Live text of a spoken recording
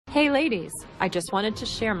Hey ladies, I just wanted to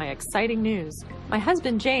share my exciting news. My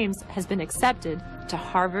husband James has been accepted to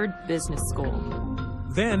Harvard Business School.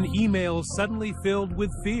 Then emails suddenly filled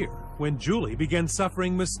with fear when Julie began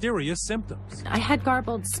suffering mysterious symptoms. I had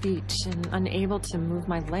garbled speech and unable to move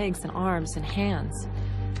my legs and arms and hands.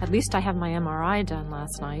 At least I have my MRI done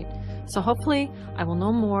last night, so hopefully I will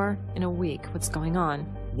know more in a week what's going on.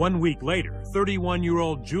 1 week later,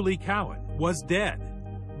 31-year-old Julie Keown was dead.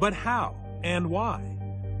 But how and why?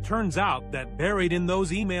 Turns out that buried in those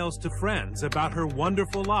emails to friends about her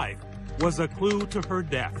wonderful life was a clue to her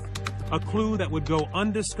death, a clue that would go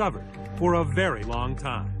undiscovered for a very long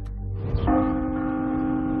time.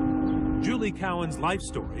 Julie Keown's life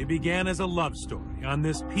story began as a love story on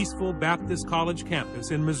this peaceful Baptist college campus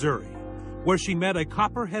in Missouri, where she met a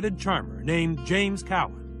copper-headed charmer named James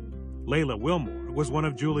Keown. Layla Wilmore was one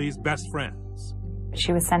of Julie's best friends.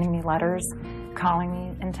 She was sending me letters, calling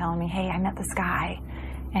me and telling me, hey, I met this guy.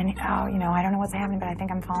 And, oh, you know, I don't know what's happening, but I think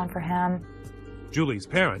I'm falling for him. Julie's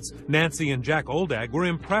parents, Nancy and Jack Oldag, were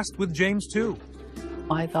impressed with James, too.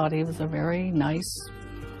 I thought he was a very nice,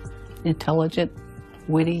 intelligent,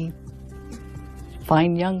 witty,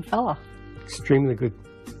 fine young fella. Extremely good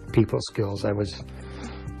people skills. I was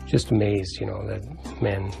just amazed, you know, that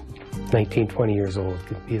men 19, 20 years old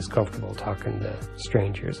could be as comfortable talking to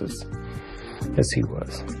strangers as he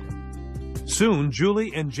was. Soon,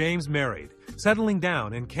 Julie and James married, settling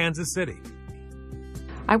down in Kansas City.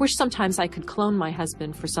 I wish sometimes I could clone my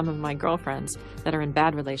husband for some of my girlfriends that are in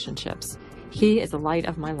bad relationships. He is the light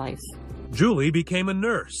of my life. Julie became a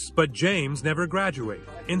nurse, but James never graduated.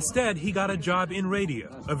 Instead, he got a job in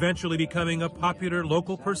radio, eventually becoming a popular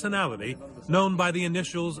local personality known by the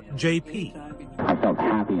initials JP. I felt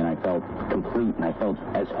happy and I felt complete and I felt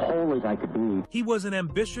as whole as I could be. He was an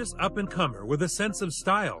ambitious up-and-comer with a sense of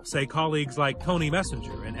style, say colleagues like Tony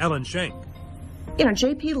Messenger and Ellen Schenk. You know,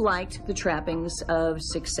 JP liked the trappings of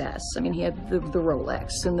success. I mean, he had the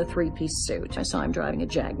Rolex and the three-piece suit. I saw him driving a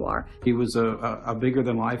Jaguar. He was a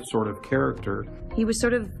bigger-than-life sort of character. He was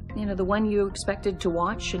sort of, you know, the one you expected to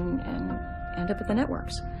watch and end up at the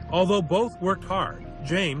networks. Although both worked hard,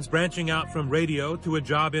 James branching out from radio to a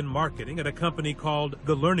job in marketing at a company called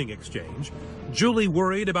The Learning Exchange, Julie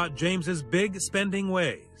worried about James's big spending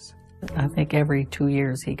ways. I think every 2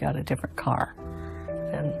 years he got a different car.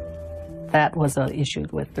 And that was an issue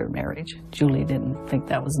with their marriage. Julie didn't think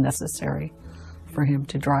that was necessary for him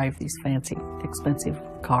to drive these fancy, expensive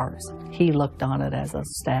cars. He looked on it as a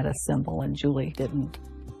status symbol, and Julie didn't.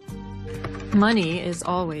 Money is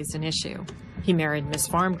always an issue. He married Miss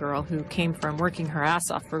Farm Girl, who came from working her ass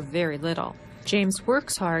off for very little. James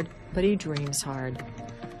works hard, but he dreams hard.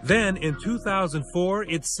 Then, in 2004,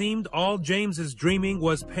 it seemed all James's dreaming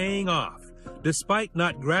was paying off. Despite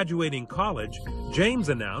not graduating college, James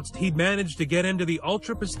announced he'd managed to get into the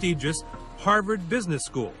ultra-prestigious Harvard Business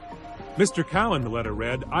School. Mr. Keown, the letter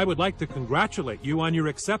read, I would like to congratulate you on your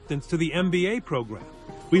acceptance to the MBA program.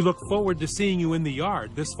 We look forward to seeing you in the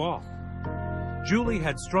yard this fall. Julie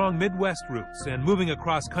had strong Midwest roots, and moving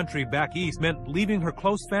across country back east meant leaving her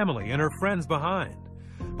close family and her friends behind.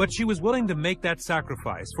 But she was willing to make that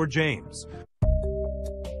sacrifice for James.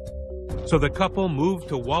 So the couple moved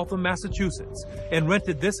to Waltham, Massachusetts, and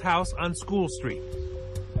rented this house on School Street.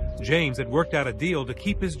 James had worked out a deal to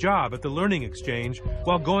keep his job at the Learning Exchange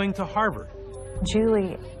while going to Harvard.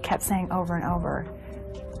 Julie kept saying over and over,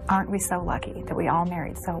 aren't we so lucky that we all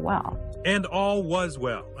married so well? And all was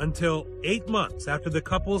well until 8 months after the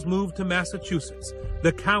couple's move to Massachusetts.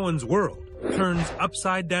 The Keown's world turns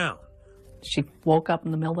upside down. She woke up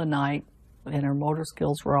in the middle of the night, and her motor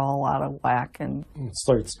skills were all out of whack, and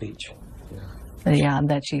Slurred speech. yeah, and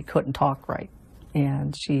that she couldn't talk right.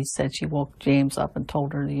 And she said she woke James up and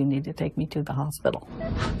told her, you need to take me to the hospital.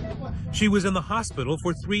 She was in the hospital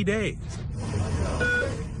for 3 days.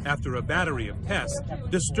 After a battery of tests,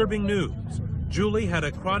 disturbing news. Julie had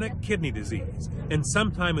a chronic kidney disease, and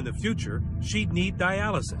sometime in the future, she'd need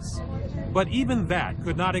dialysis. But even that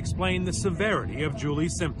could not explain the severity of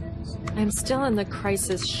Julie's symptoms. I'm still in the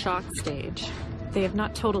crisis shock stage. They have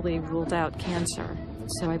not totally ruled out cancer,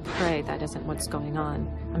 so I pray that isn't what's going on.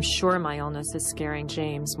 I'm sure my illness is scaring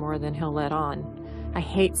James more than he'll let on. I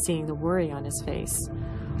hate seeing the worry on his face.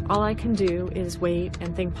 All I can do is wait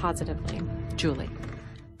and think positively. Julie.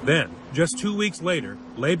 Then, just 2 weeks later,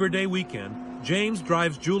 Labor Day weekend, James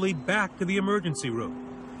drives Julie back to the emergency room.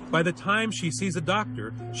 By the time she sees a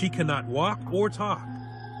doctor, she cannot walk or talk.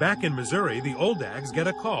 Back in Missouri, the Oldags get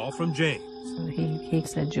a call from James. He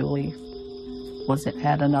said Julie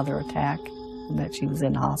had another attack, and that she was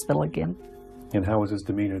in the hospital again. And how was his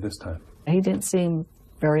demeanor this time? He didn't seem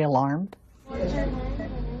very alarmed.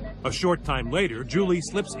 A short time later, Julie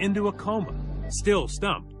slips into a coma. Still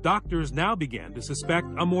stumped, doctors now began to suspect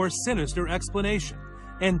a more sinister explanation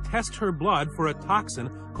and test her blood for a toxin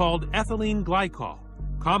called ethylene glycol,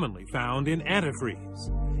 commonly found in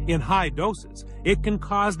antifreeze. In high doses, it can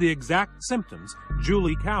cause the exact symptoms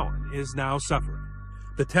Julie Keown is now suffering.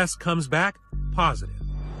 The test comes back positive.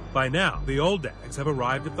 By now, the Oldags have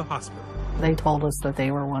arrived at the hospital. They told us that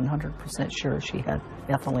they were 100% sure she had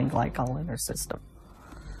ethylene glycol in her system.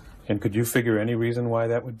 And could you figure any reason why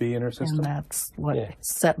that would be in her system? And that's what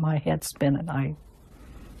set my head spinning.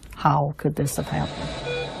 How could this have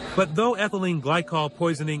happened? But though ethylene glycol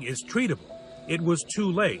poisoning is treatable, it was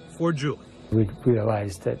too late for Julie. We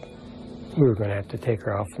realized that we were going to have to take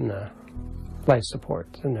her off from the life support,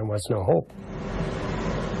 and there was no hope.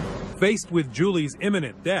 Faced with Julie's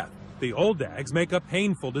imminent death, the Oldags make a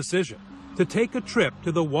painful decision to take a trip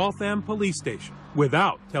to the Waltham police station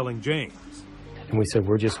without telling James. And we said,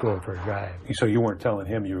 we're just going for a drive. So you weren't telling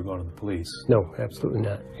him you were going to the police? No, absolutely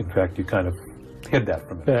not. In fact, you kind of hid that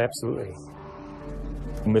from him. Yeah, absolutely.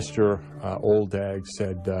 Mr. Oldag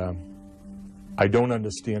said, I don't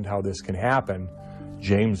understand how this can happen.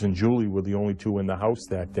 James and Julie were the only two in the house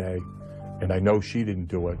that day, and I know she didn't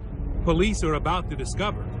do it. Police are about to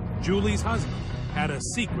discover Julie's husband had a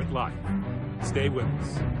secret life. Stay with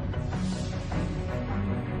us.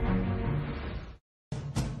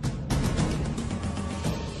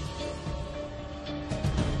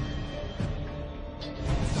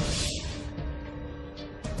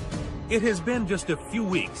 It has been just a few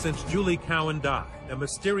weeks since Julie Keown died, a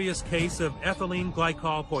mysterious case of ethylene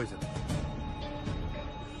glycol poisoning.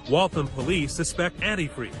 Waltham police suspect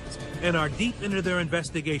antifreeze and are deep into their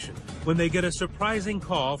investigation when they get a surprising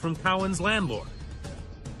call from Keown's landlord.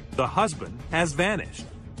 The husband has vanished.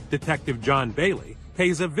 Detective John Bailey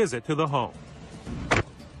pays a visit to the home.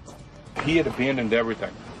 He had abandoned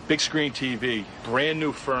everything. Big screen TV, brand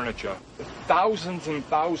new furniture, thousands and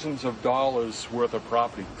thousands of dollars worth of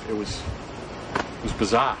property. It was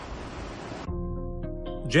bizarre.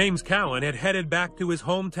 James Keown had headed back to his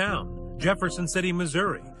hometown, Jefferson City,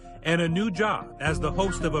 Missouri, and a new job as the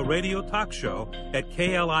host of a radio talk show at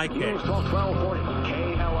KLIK. News Talk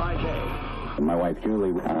 1240, KLIK. My wife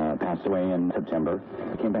Julie passed away in September.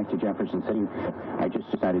 I came back to Jefferson City. I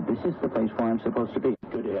just decided this is the place where I'm supposed to be.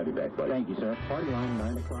 Good to have you back, buddy. Thank you, sir. Party line,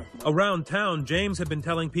 9 o'clock. Around town, James had been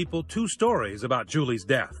telling people two stories about Julie's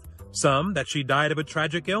death. Some that she died of a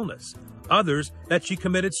tragic illness, others that she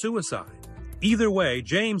committed suicide. Either way,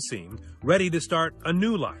 James seemed ready to start a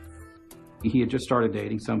new life. He had just started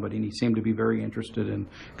dating somebody, and he seemed to be very interested in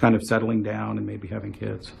kind of settling down and maybe having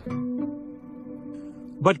kids.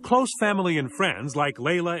 But close family and friends like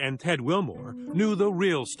Layla and Ted Wilmore knew the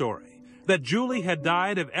real story, that Julie had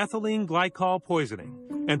died of ethylene glycol poisoning,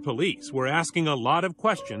 and police were asking a lot of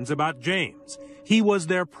questions about James. He was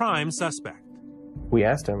their prime suspect. We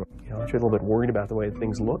asked him, aren't you a little bit worried about the way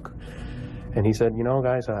things look? And he said,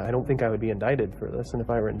 guys, I don't think I would be indicted for this, and if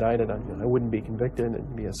I were indicted, I wouldn't be convicted.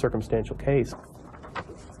 It'd be a circumstantial case.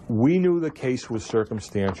 We knew the case was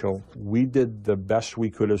circumstantial. We did the best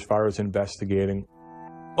we could as far as investigating.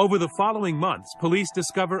 Over the following months, police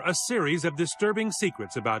discover a series of disturbing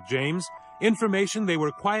secrets about James, information they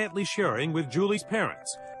were quietly sharing with Julie's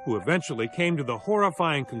parents, who eventually came to the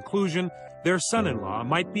horrifying conclusion their son-in-law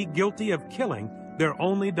might be guilty of killing their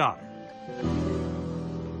only daughter.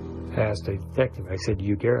 I asked the detective, I said, do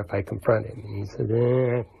you care if I confront him? And he said,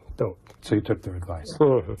 don't. So you took their advice.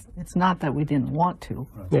 It's not that we didn't want to.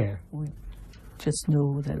 Yeah. We just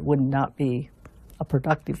knew that it would not be a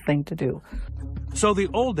productive thing to do. So the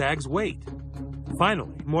Oldags wait.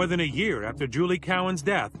 Finally, more than a year after Julie Keown's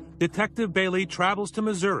death, Detective Bailey travels to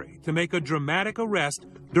Missouri to make a dramatic arrest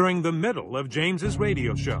during the middle of James's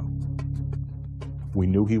radio show. We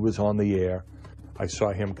knew he was on the air. I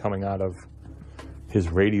saw him coming out of his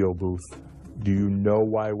radio booth. Do you know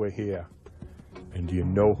why we're here? And do you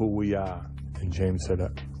know who we are? And James said,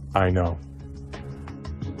 I know.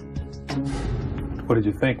 What did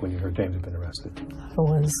you think when you heard James had been arrested? I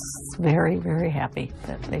was very, very happy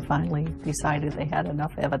that they finally decided they had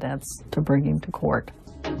enough evidence to bring him to court.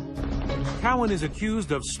 Keown is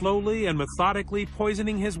accused of slowly and methodically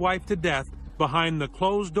poisoning his wife to death behind the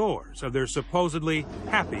closed doors of their supposedly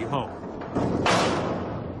happy home.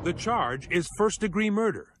 The charge is first-degree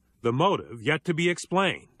murder, the motive yet to be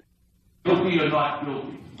explained. Guilty or not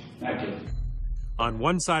guilty? Not guilty. On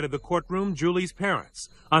one side of the courtroom, Julie's parents.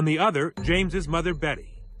 On the other, James's mother,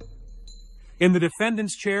 Betty. In the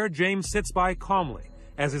defendant's chair, James sits by calmly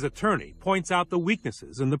as his attorney points out the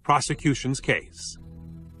weaknesses in the prosecution's case.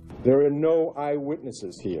 There are no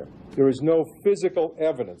eyewitnesses here. There is no physical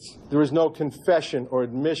evidence. There is no confession or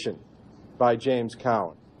admission by James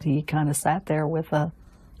Keown. He kind of sat there with a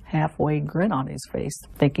halfway grin on his face,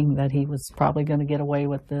 thinking that he was probably going to get away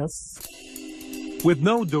with this. With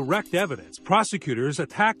no direct evidence, prosecutors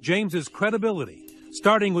attacked James's credibility,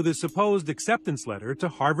 starting with his supposed acceptance letter to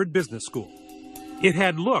Harvard Business School. It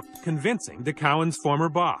had looked convincing to Keown's former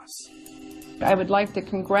boss. I would like to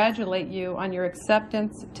congratulate you on your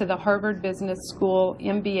acceptance to the Harvard Business School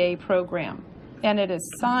MBA program. And it is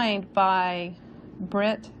signed by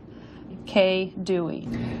Britt K. Dewey.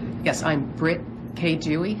 Yes, I'm Britt K.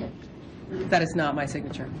 Dewey. That is not my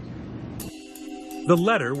signature. The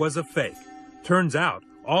letter was a fake. Turns out,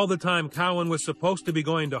 all the time Keown was supposed to be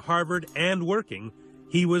going to Harvard and working,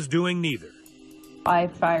 he was doing neither. I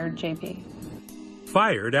fired JP.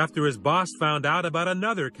 Fired after his boss found out about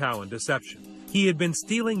another Keown deception. He had been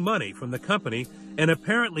stealing money from the company and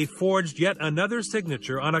apparently forged yet another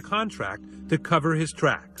signature on a contract to cover his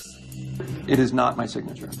tracks. It is not my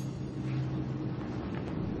signature.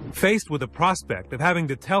 Faced with the prospect of having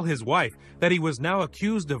to tell his wife that he was now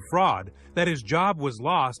accused of fraud, that his job was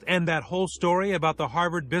lost, and that whole story about the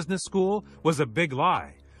Harvard Business School was a big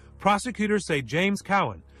lie, prosecutors say James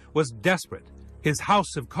Keown was desperate, his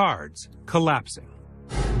house of cards collapsing.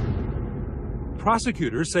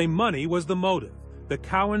 Prosecutors say money was the motive. The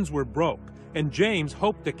Keowns were broke, and James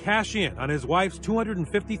hoped to cash in on his wife's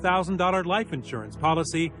 $250,000 life insurance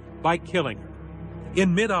policy by killing her.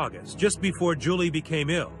 In mid-August, just before Julie became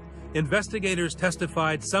ill, investigators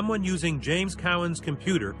testified someone using James Keown's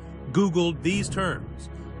computer Googled these terms: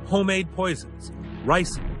 homemade poisons,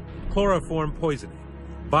 ricin, chloroform poisoning,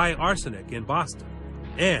 buy arsenic in Boston,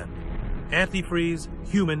 and antifreeze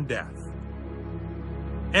human death.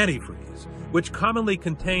 Antifreeze, which commonly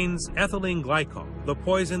contains ethylene glycol, the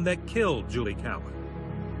poison that killed Julie Keown.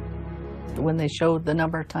 When they showed the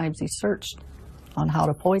number of times he searched on how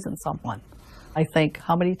to poison someone, I think,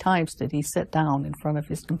 how many times did he sit down in front of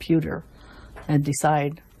his computer and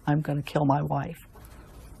decide, I'm going to kill my wife?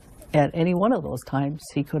 At any one of those times,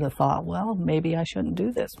 he could have thought, well, maybe I shouldn't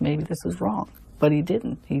do this. Maybe this is wrong. But he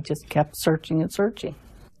didn't. He just kept searching and searching.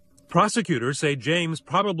 Prosecutors say James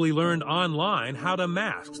probably learned online how to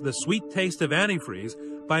mask the sweet taste of antifreeze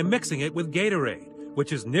by mixing it with Gatorade,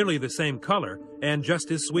 which is nearly the same color and just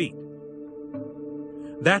as sweet.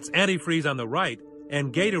 That's antifreeze on the right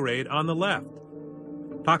and Gatorade on the left.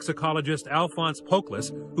 Toxicologist Alphonse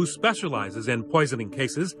Pokless, who specializes in poisoning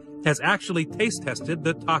cases, has actually taste tested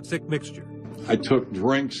the toxic mixture. I took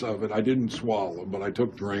drinks of it. I didn't swallow, but I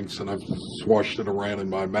took drinks and I swashed it around in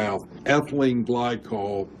my mouth. Ethylene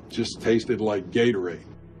glycol just tasted like Gatorade.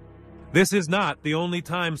 This is not the only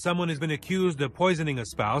time someone has been accused of poisoning a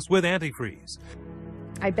spouse with antifreeze.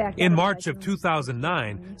 In March of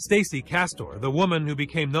 2009, Stacy Castor, the woman who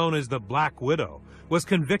became known as the Black Widow, was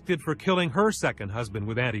convicted for killing her second husband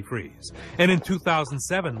with antifreeze. And in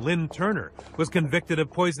 2007, Lynn Turner was convicted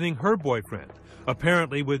of poisoning her boyfriend,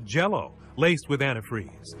 apparently with Jell-O, laced with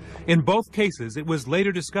antifreeze. In both cases, it was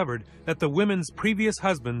later discovered that the women's previous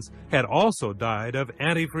husbands had also died of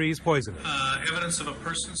antifreeze poisoning. Evidence of a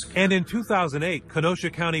person's... And in 2008, Kenosha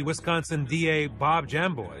County, Wisconsin DA Bob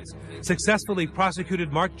Jamboys successfully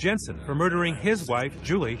prosecuted Mark Jensen for murdering his wife,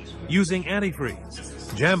 Julie, using antifreeze.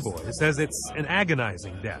 Jamboys says it's an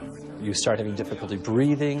agonizing death. You start having difficulty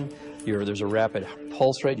breathing. There's a rapid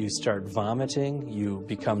pulse rate, you start vomiting, you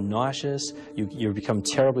become nauseous, you become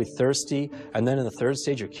terribly thirsty, and then in the third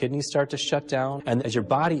stage your kidneys start to shut down, and as your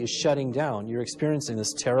body is shutting down, you're experiencing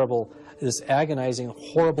this terrible, this agonizing,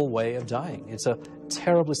 horrible way of dying. It's a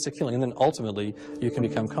terribly sick feeling, and then ultimately you can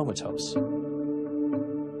become comatose.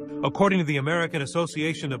 According to the American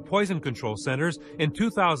Association of Poison Control Centers, in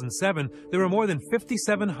 2007, there were more than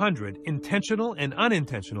 5,700 intentional and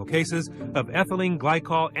unintentional cases of ethylene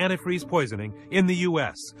glycol antifreeze poisoning in the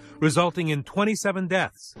U.S., resulting in 27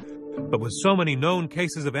 deaths. But with so many known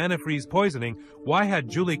cases of antifreeze poisoning, why had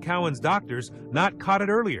Julie Keown's doctors not caught it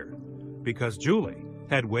earlier? Because Julie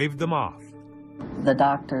had waved them off. The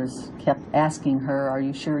doctors kept asking her, are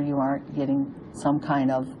you sure you aren't getting some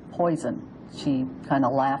kind of poison? She kind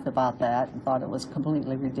of laughed about that and thought it was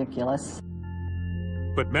completely ridiculous.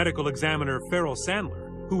 But medical examiner Farrell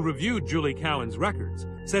Sandler, who reviewed Julie Keown's records,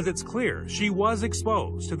 says it's clear she was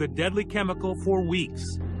exposed to the deadly chemical for weeks.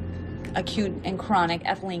 Acute and chronic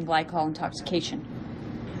ethylene glycol intoxication.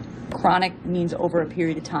 Chronic means over a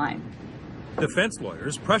period of time. Defense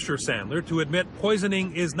lawyers pressure Sandler to admit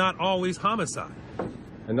poisoning is not always homicide.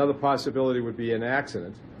 Another possibility would be an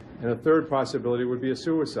accident, and a third possibility would be a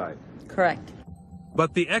suicide. Correct.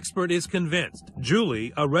 But the expert is convinced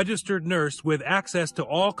Julie, a registered nurse with access to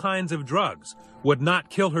all kinds of drugs, would not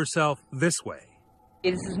kill herself this way.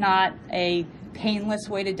 This is not a painless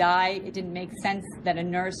way to die. It didn't make sense that a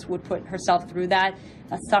nurse would put herself through that,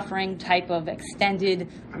 a suffering type of extended,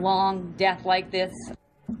 long death like this.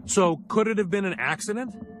 So could it have been an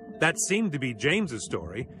accident? That seemed to be James's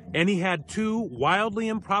story, and he had two wildly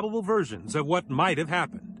improbable versions of what might have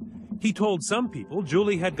happened. He told some people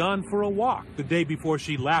Julie had gone for a walk the day before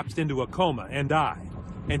she lapsed into a coma and died,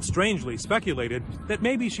 and strangely speculated that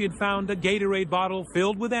maybe she had found a Gatorade bottle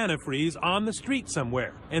filled with antifreeze on the street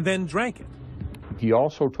somewhere and then drank it. He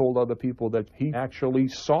also told other people that he actually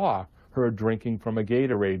saw her drinking from a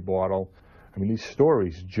Gatorade bottle. I mean, these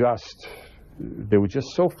stories they were just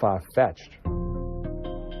so far-fetched.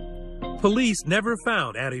 Police never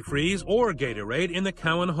found antifreeze or Gatorade in the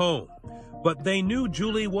Keown home, but they knew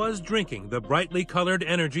Julie was drinking the brightly colored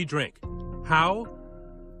energy drink. How?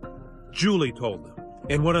 Julie told them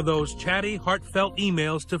in one of those chatty, heartfelt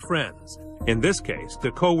emails to friends, in this case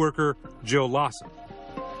to co-worker Jill Lawson.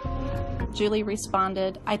 Julie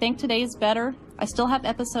responded, "I think today is better. I still have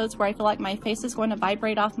episodes where I feel like my face is going to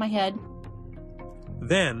vibrate off my head."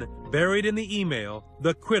 Then, buried in the email,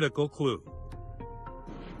 the critical clue.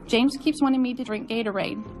 "James keeps wanting me to drink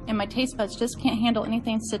Gatorade, and my taste buds just can't handle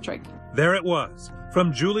anything citric." There it was,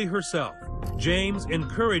 from Julie herself, James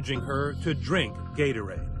encouraging her to drink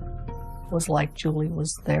Gatorade. It was like Julie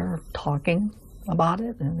was there talking about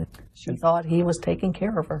it, and she thought he was taking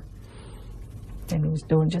care of her. And he was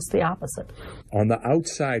doing just the opposite. On the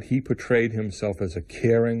outside, he portrayed himself as a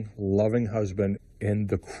caring, loving husband, and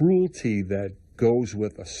the cruelty that goes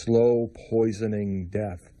with a slow, poisoning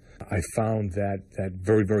death, I found that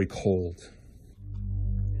very, very cold.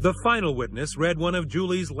 The final witness read one of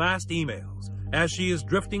Julie's last emails. As she is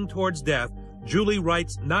drifting towards death, Julie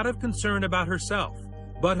writes not of concern about herself,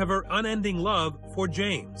 but of her unending love for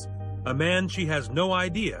James, a man she has no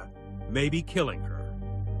idea may be killing her.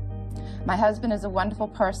 "My husband is a wonderful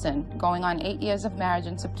person, going on 8 years of marriage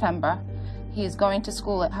in September. He is going to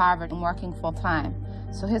school at Harvard and working full-time,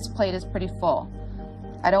 so his plate is pretty full.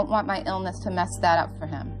 I don't want my illness to mess that up for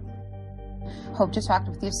him. Hope to talk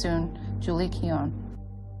with you soon. Julie Keown."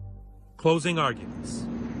 Closing arguments.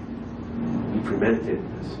 He premeditated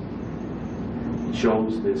this. He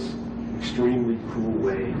chose this extremely cruel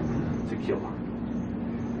way to kill her.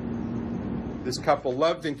 This couple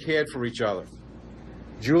loved and cared for each other.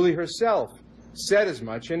 Julie herself said as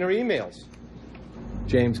much in her emails.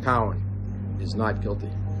 James Keown is not guilty.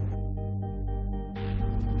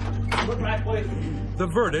 The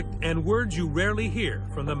verdict and words you rarely hear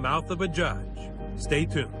from the mouth of a judge. Stay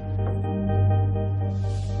tuned.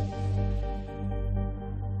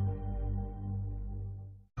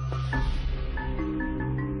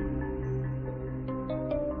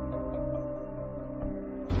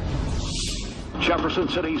 Jefferson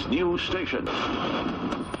City's news station.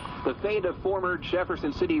 The fate of former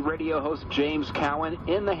Jefferson City radio host James Keown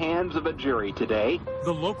in the hands of a jury today.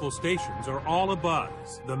 The local stations are all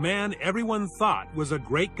abuzz. The man everyone thought was a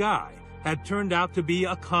great guy had turned out to be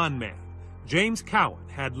a con man. James Keown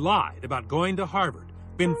had lied about going to Harvard,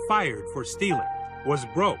 been fired for stealing, was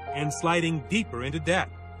broke and sliding deeper into debt.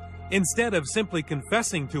 Instead of simply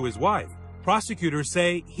confessing to his wife, prosecutors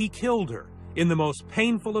say he killed her in the most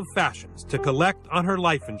painful of fashions to collect on her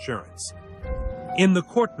life insurance. In the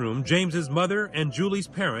courtroom, James's mother and Julie's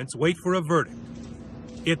parents wait for a verdict.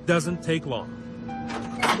 It doesn't take long.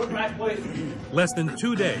 Less than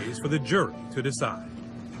 2 days for the jury to decide.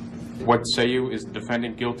 What say you? Is the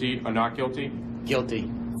defendant guilty or not guilty?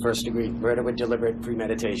 Guilty. First degree murder with deliberate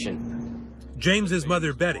premeditation. James's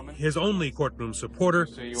mother, Betty, his only courtroom supporter,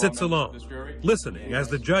 sits alone, listening as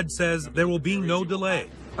the judge says there will be no delay.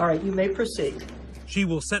 All right, you may proceed. She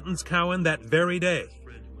will sentence Keown that very day,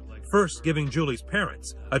 first giving Julie's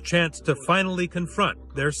parents a chance to finally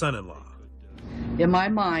confront their son-in-law. In my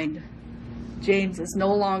mind, James is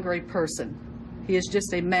no longer a person. He is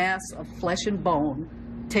just a mass of flesh and bone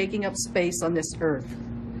taking up space on this earth.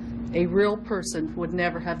 A real person would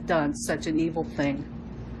never have done such an evil thing.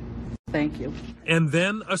 Thank you. And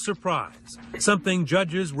then a surprise, something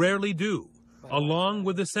judges rarely do. Along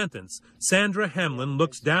with the sentence, Sandra Hamlin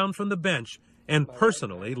looks down from the bench and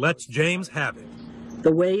personally lets James have it.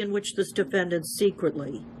 The way in which this defendant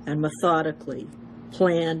secretly and methodically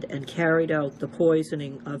planned and carried out the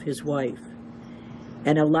poisoning of his wife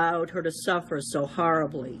and allowed her to suffer so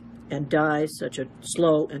horribly and die such a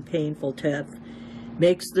slow and painful death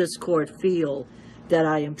makes this court feel that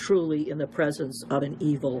I am truly in the presence of an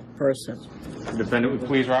evil person. The defendant would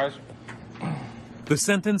please rise. The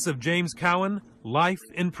sentence of James Keown, life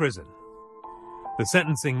in prison. The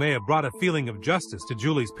sentencing may have brought a feeling of justice to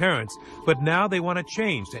Julie's parents, but now they want to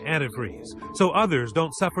change to antifreeze so others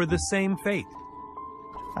don't suffer the same fate.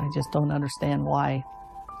 I just don't understand why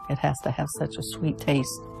it has to have such a sweet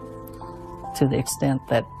taste to the extent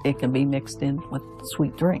that it can be mixed in with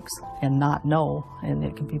sweet drinks and not know, and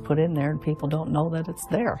it can be put in there and people don't know that it's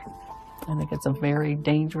there. I think it's a very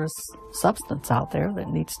dangerous substance out there that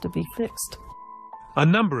needs to be fixed. A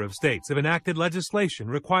number of states have enacted legislation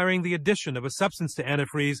requiring the addition of a substance to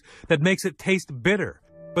antifreeze that makes it taste bitter.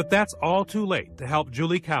 But that's all too late to help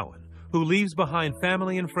Julie Keown, who leaves behind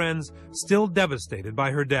family and friends still devastated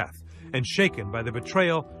by her death and shaken by the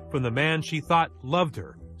betrayal from the man she thought loved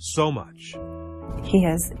her so much. He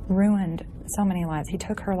has ruined so many lives. He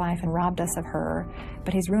took her life and robbed us of her,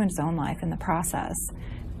 but he's ruined his own life in the process.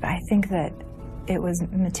 I think that it was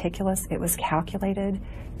meticulous, it was calculated,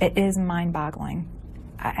 it is mind-boggling.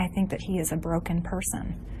 I think that he is a broken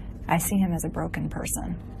person. I see him as a broken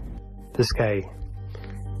person. This guy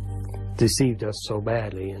deceived us so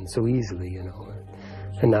badly and so easily, you know.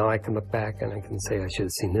 And now I can look back and I can say I should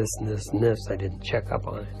have seen this and this and this. I didn't check up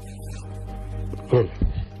on it.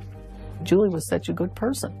 Julie was such a good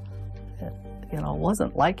person. You know, it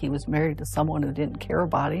wasn't like he was married to someone who didn't care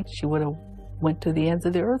about him. She would have went to the ends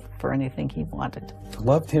of the earth for anything he wanted.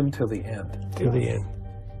 Loved him till the end. Till the end.